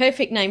think it's the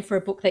perfect name for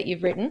a book that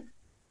you've written.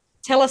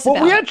 Tell us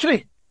about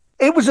it.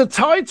 It was a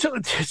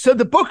title. So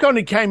the book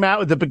only came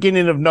out at the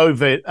beginning of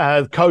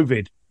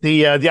COVID,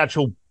 the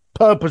actual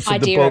purpose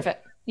of the book. Of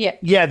it. Yeah.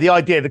 Yeah, the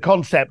idea, the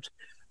concept.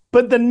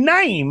 But the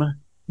name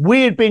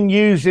we had been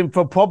using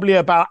for probably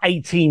about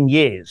 18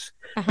 years.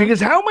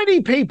 Because how many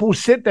people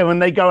sit there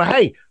and they go,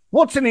 hey,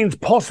 what's an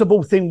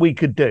impossible thing we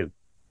could do?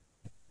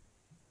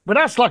 But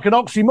that's like an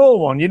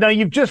oxymoron. You know,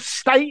 you've just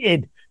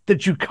stated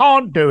that you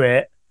can't do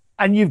it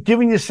and you've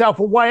given yourself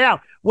a way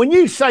out. When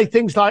you say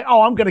things like,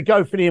 oh, I'm going to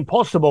go for the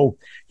impossible,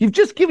 you've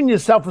just given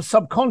yourself a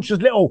subconscious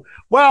little,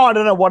 well, I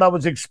don't know what I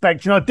was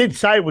expecting. I did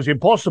say it was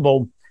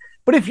impossible.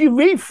 But if you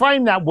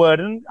reframe that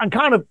word and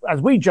kind of, as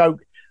we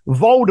joke,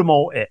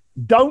 Voldemort it,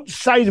 don't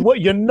say the word.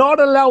 You're not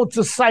allowed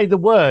to say the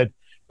word.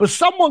 But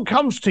someone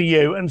comes to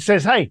you and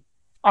says, hey,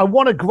 I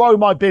want to grow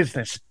my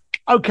business.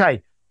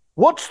 Okay,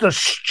 what's the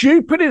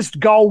stupidest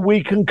goal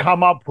we can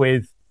come up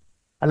with?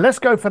 And let's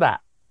go for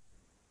that.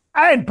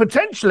 And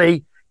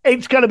potentially,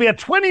 it's going to be a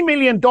 $20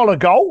 million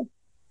goal,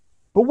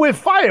 but we'll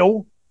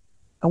fail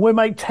and we'll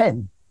make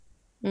 10.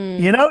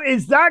 You know,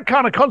 it's that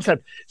kind of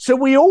concept. So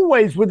we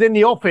always, within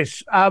the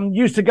office,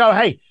 used to go,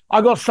 hey, I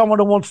got someone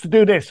who wants to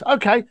do this.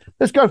 Okay,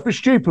 let's go for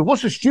stupid.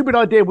 What's a stupid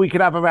idea we could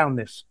have around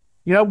this?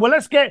 You know, well,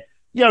 let's get,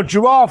 you know,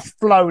 giraffe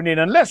flown in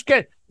and let's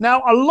get.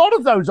 Now, a lot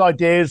of those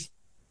ideas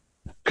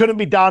couldn't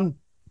be done,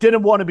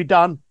 didn't want to be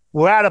done,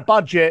 were out of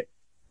budget,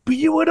 but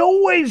you would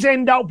always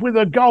end up with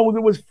a goal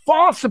that was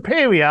far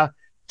superior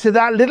to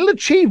that little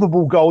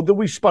achievable goal that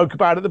we spoke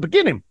about at the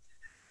beginning.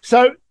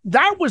 So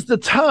that was the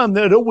term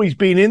that had always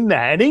been in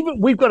there. And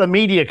even we've got a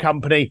media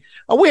company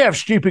and we have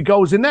stupid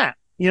goals in that.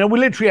 You know, we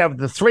literally have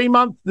the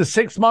 3-month, the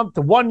 6-month,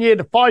 the 1 year,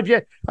 the 5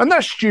 year, and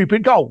that's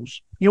stupid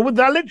goals. You know,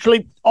 they're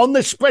literally on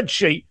the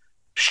spreadsheet,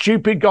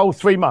 stupid goal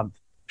 3 month,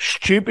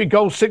 stupid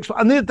goal 6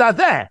 months, and they're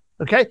there.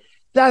 Okay.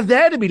 They're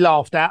there to be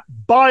laughed at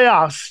by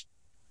us,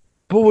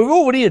 but we're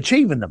already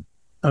achieving them.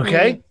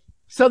 Okay.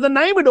 So the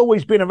name had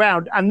always been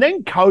around. And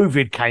then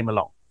COVID came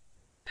along.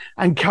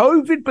 And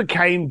COVID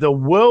became the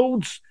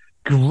world's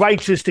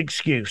greatest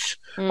excuse.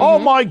 Oh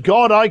my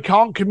God, I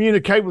can't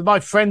communicate with my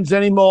friends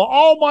anymore.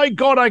 Oh my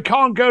God, I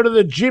can't go to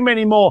the gym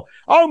anymore.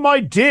 Oh my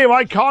dear,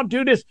 I can't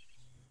do this.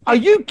 Are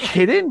you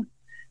kidding?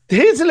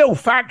 Here's a little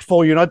fact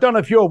for you, and I don't know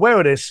if you're aware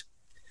of this,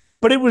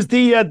 but it was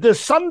the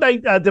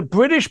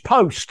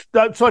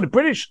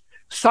British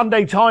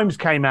Sunday Times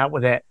came out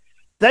with it.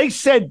 They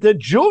said that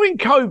during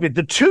COVID,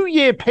 the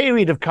 2-year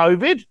period of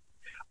COVID,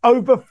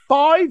 over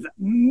 5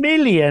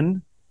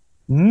 million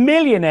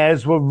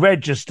millionaires were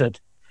registered.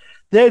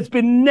 There's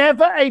been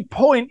never a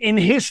point in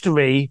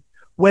history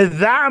where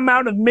that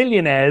amount of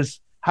millionaires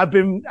have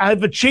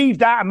achieved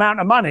that amount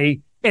of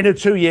money in a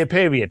 2-year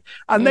period.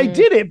 And they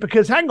did it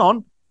because, hang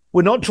on,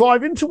 we're not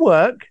driving to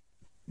work.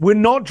 We're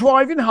not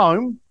driving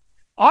home.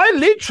 I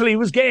literally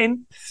was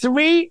getting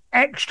 3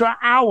 extra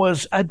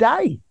hours a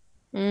day,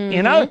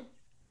 you know?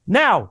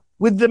 Now,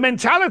 with the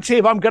mentality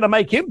of I'm going to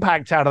make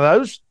impact out of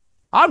those,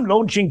 I'm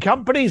launching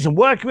companies and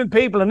working with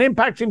people and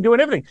impacting, doing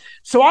everything.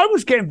 So I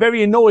was getting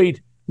very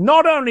annoyed,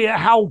 not only at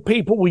how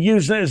people were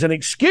using it as an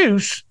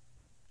excuse,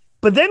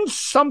 but then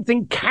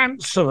something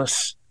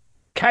cancerous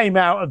came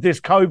out of this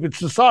COVID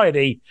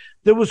society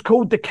that was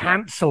called the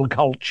cancel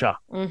culture.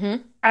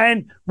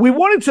 And we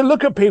wanted to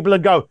look at people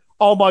and go,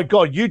 oh my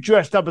God, you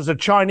dressed up as a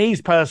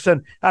Chinese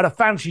person at a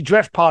fancy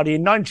dress party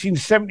in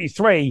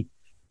 1973.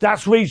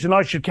 That's reason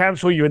I should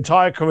cancel your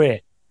entire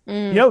career.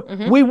 You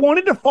know, we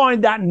wanted to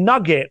find that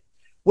nugget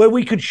where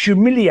we could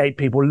humiliate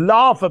people,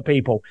 laugh at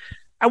people.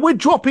 And we'd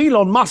drop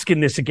Elon Musk in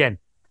this again.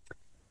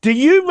 Do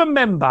you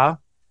remember?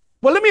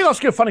 Well, let me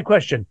ask you a funny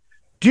question.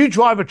 Do you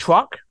drive a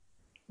truck?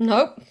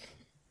 Nope.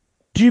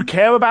 Do you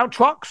care about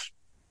trucks?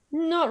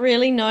 Not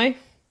really, no.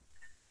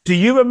 Do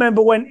you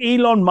remember when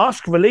Elon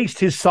Musk released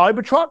his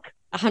Cybertruck?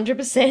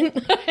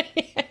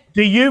 100%.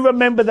 Do you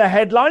remember the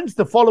headlines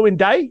the following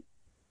day?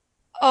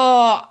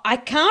 Oh, I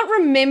can't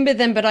remember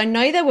them, but I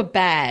know they were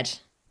bad.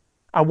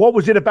 And what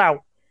was it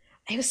about?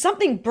 It was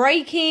something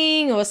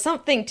breaking or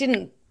something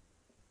didn't...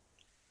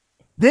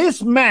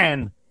 This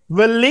man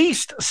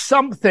released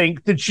something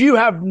that you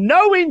have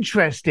no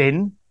interest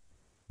in,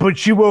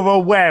 but you were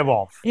aware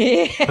of.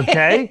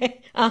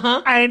 Okay?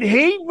 And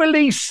he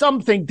released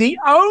something, the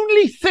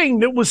only thing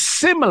that was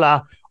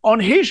similar on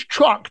his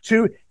truck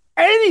to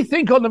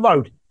anything on the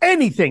road,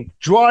 anything,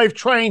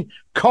 drivetrain,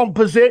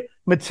 composite,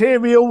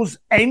 materials,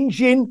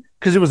 engine,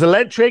 because it was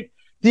electric.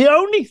 The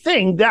only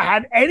thing that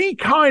had any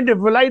kind of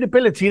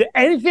relatability to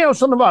anything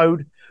else on the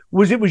road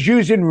was it was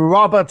using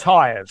rubber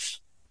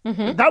tires.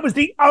 That was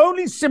the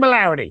only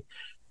similarity.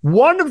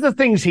 One of the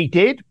things he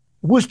did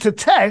was to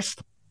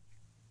test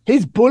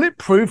his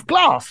bulletproof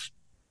glass.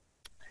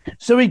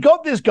 So he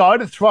got this guy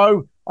to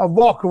throw a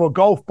rock or a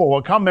golf ball,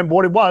 I can't remember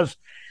what it was,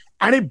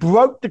 and it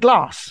broke the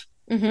glass.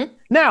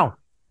 Now,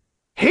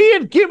 he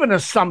had given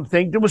us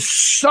something that was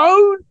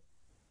so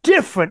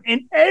different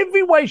in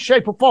every way,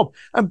 shape, or form.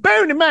 And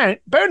bearing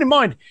in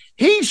mind,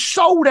 he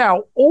sold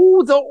out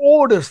all the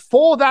orders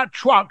for that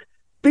truck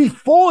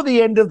before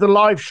the end of the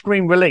live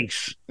stream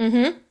release.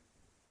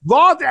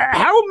 Rather,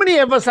 how many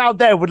of us out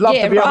there would love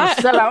to be able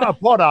to sell out a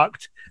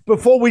product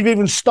before we've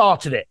even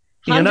started it?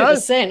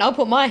 100%. I'll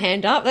put my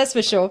hand up, that's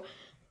for sure.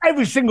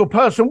 Every single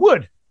person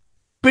would.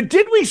 But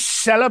did we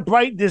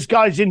celebrate this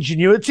guy's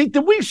ingenuity?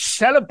 Did we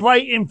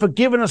celebrate him for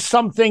giving us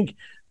something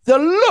that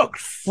looked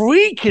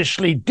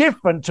freakishly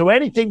different to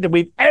anything that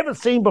we've ever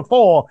seen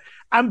before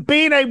and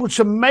being able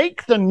to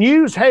make the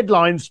news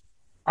headlines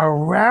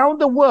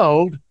around the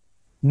world?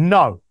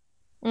 No.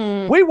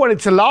 We wanted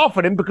to laugh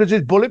at him because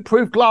his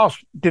bulletproof glass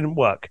didn't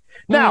work.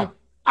 Now,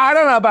 I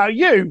don't know about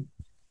you,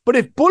 but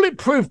if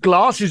bulletproof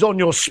glass is on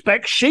your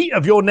spec sheet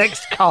of your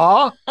next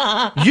car,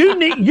 you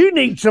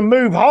need to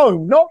move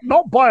home,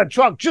 not buy a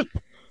truck. Just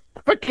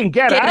freaking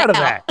get out of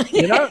there,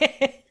 you know?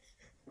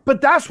 But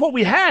that's what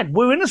we had.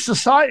 We're in a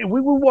society,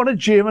 we want to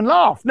jeer and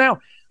laugh. Now,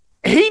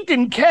 he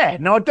didn't care.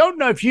 Now, I don't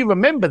know if you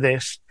remember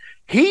this.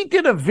 He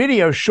did a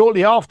video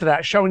shortly after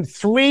that showing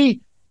 3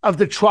 of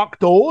the truck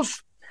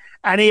doors,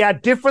 and he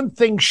had different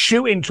things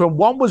shoot into them.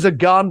 One was a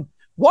gun,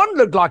 one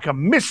looked like a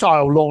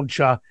missile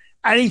launcher,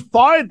 and he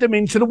fired them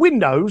into the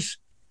windows,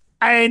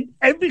 and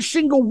every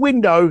single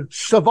window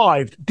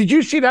survived. Did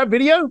you see that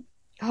video?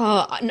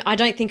 Oh, I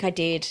don't think I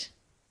did.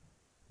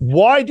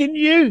 Why didn't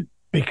you?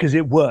 Because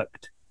it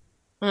worked.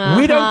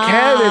 We don't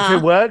care if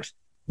it works.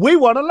 We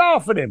want to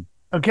laugh at him,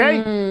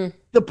 okay?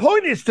 The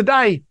point is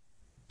today,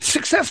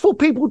 successful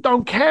people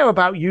don't care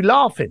about you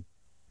laughing.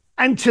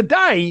 And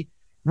today,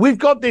 we've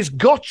got this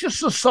gotcha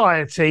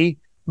society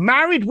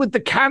married with the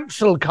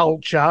cancel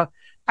culture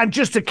and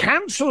just a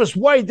cancerous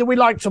way that we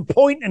like to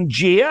point and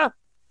jeer.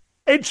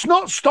 It's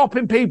not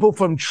stopping people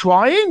from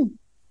trying.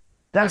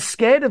 They're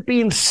scared of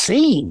being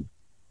seen.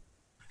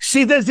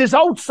 See, there's this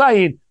old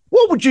saying,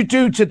 what would you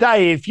do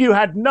today if you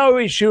had no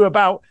issue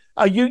about,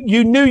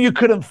 you knew you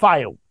couldn't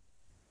fail?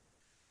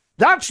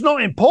 That's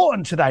not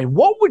important today.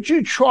 What would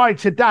you try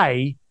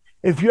today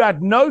if you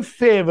had no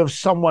fear of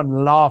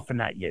someone laughing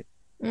at you?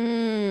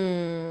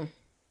 And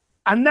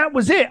that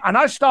was it. And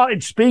I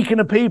started speaking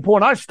to people,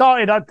 and I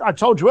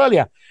told you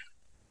earlier,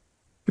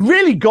 it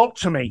really got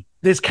to me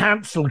this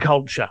cancel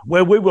culture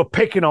where we were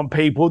picking on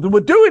people that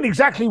were doing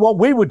exactly what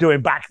we were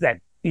doing back then,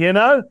 you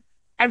know?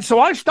 And so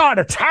I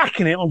started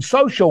attacking it on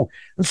social.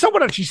 And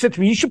someone actually said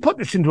to me, you should put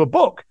this into a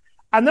book.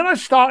 And then I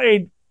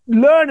started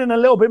learning a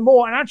little bit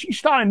more and actually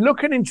started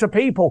looking into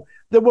people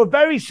that were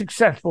very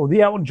successful.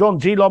 The Elton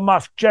Johns, Elon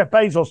Musk, Jeff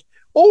Bezos,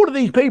 all of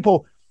these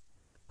people.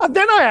 And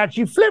then I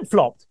actually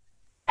flip-flopped.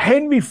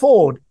 Henry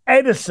Ford,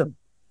 Edison.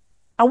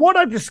 And what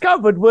I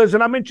discovered was,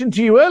 and I mentioned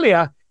to you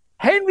earlier,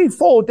 Henry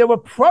Ford, there were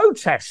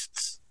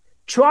protests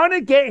trying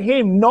to get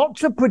him not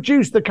to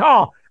produce the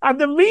car. And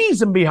the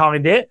reason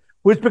behind it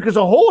was because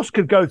a horse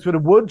could go through the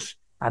woods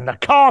and the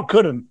car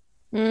couldn't.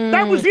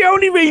 That was the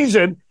only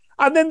reason.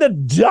 And then the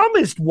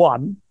dumbest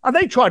one, and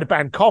they tried to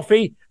ban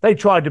coffee. They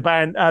tried to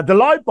ban the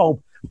light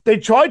bulb. They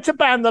tried to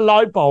ban the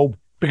light bulb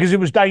because it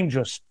was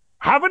dangerous.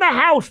 Having a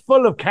house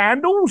full of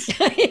candles,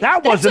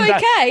 that wasn't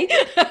okay.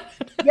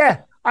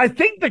 Yeah, I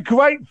think the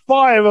Great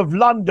Fire of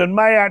London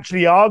may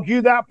actually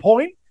argue that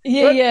point.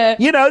 Yeah.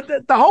 You know,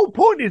 the whole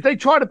point is they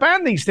try to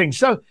ban these things.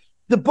 So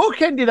the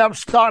book ended up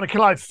starting to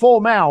kind of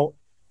form out.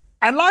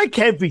 And like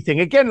everything,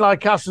 again,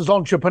 like us as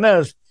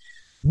entrepreneurs,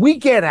 we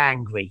get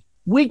angry,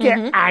 we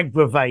get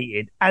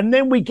aggravated, and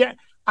then and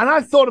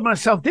I thought to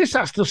myself, this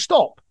has to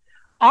stop.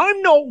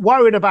 I'm not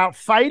worried about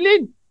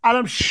failing, and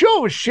I'm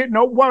sure as shit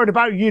not worried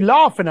about you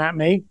laughing at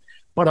me,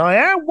 but I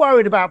am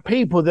worried about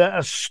people that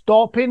are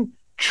stopping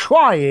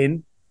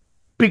trying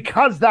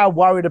because they're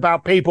worried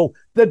about people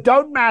that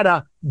don't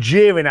matter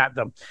jeering at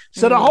them.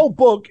 So the whole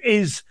book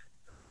is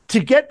to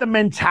get the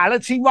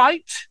mentality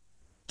right,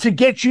 to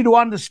get you to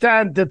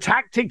understand the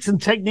tactics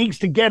and techniques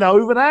to get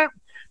over that,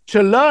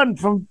 to learn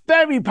from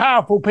very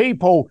powerful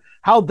people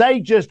how they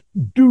just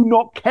do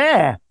not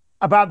care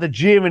about the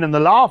jeering and the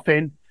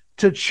laughing,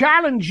 to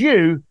challenge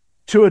you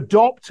to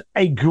adopt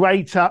a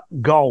greater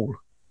goal.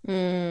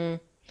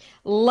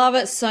 Love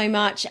it so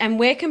much. And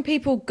where can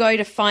people go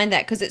to find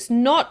that? Because it's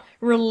not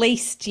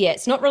released yet.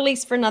 It's not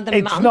released for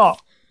another month.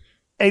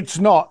 It's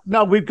not.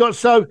 No, we've got,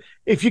 so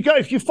if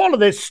you follow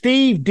this,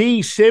 Steve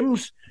D.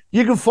 Sims,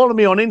 you can follow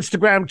me on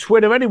Instagram,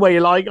 Twitter, anywhere you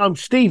like. I'm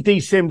Steve D.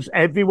 Sims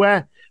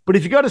everywhere. But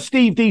if you go to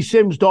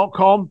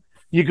stevedsims.com,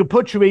 you can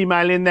put your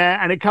email in there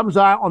and it comes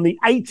out on the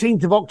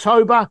 18th of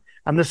October.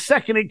 And the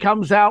second it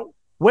comes out,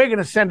 we're going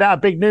to send out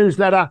a big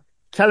newsletter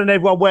telling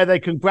everyone where they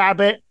can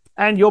grab it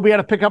and you'll be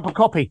able to pick up a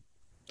copy.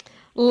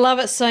 Love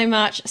it so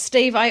much.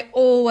 Steve, I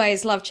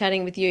always love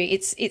chatting with you.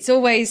 It's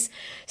always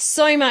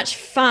so much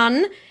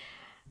fun.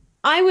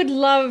 I would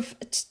love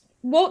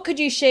what could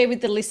you share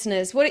with the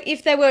listeners? What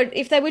if they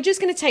were just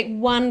going to take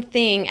one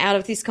thing out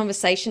of this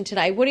conversation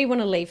today? What do you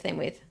want to leave them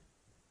with?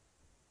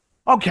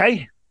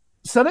 Okay.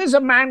 So there's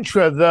a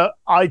mantra that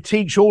I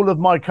teach all of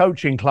my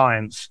coaching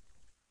clients.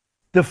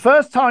 The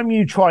first time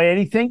you try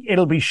anything,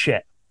 it'll be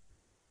shit.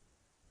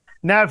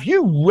 Now, if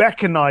you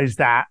recognize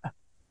that,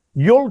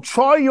 you'll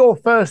try your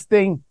first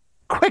thing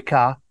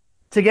quicker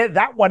to get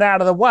that one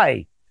out of the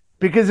way.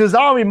 Because as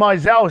Ari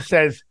Meisel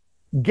says,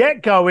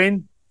 get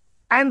going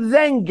and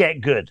then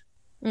get good.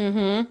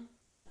 I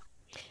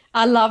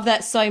love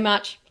that so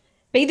much.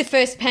 Be the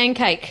first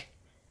pancake.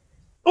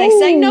 They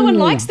say no one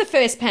likes the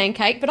first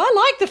pancake, but I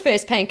like the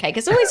first pancake.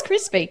 It's always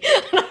crispy.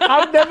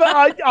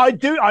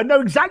 I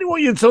know exactly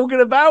what you're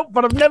talking about,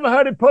 but I've never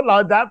heard it put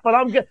like that. But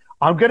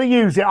I'm going to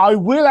use it. I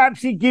will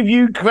actually give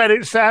you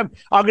credit, Sam.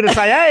 I'm going to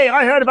say, hey,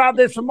 I heard about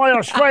this from my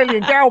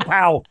Australian gal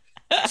pal.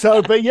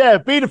 So, but yeah,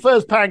 be the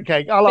first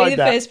pancake. I like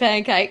that. Be the first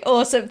pancake.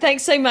 Awesome.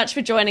 Thanks so much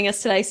for joining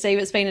us today, Steve.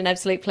 It's been an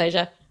absolute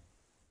pleasure.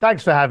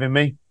 Thanks for having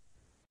me.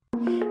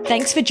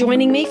 Thanks for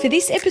joining me for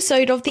this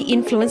episode of the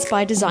Influence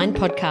by Design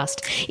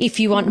podcast. If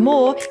you want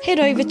more, head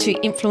over to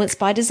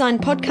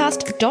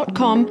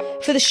influencebydesignpodcast.com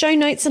for the show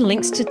notes and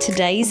links to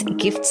today's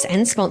gifts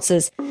and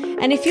sponsors.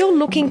 And if you're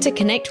looking to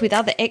connect with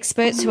other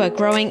experts who are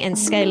growing and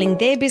scaling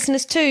their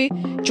business too,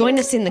 join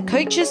us in the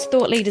Coaches,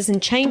 Thought Leaders and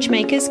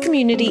Changemakers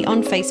community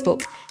on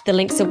Facebook. The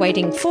links are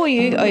waiting for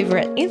you over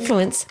at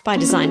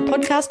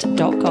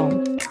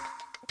influencebydesignpodcast.com.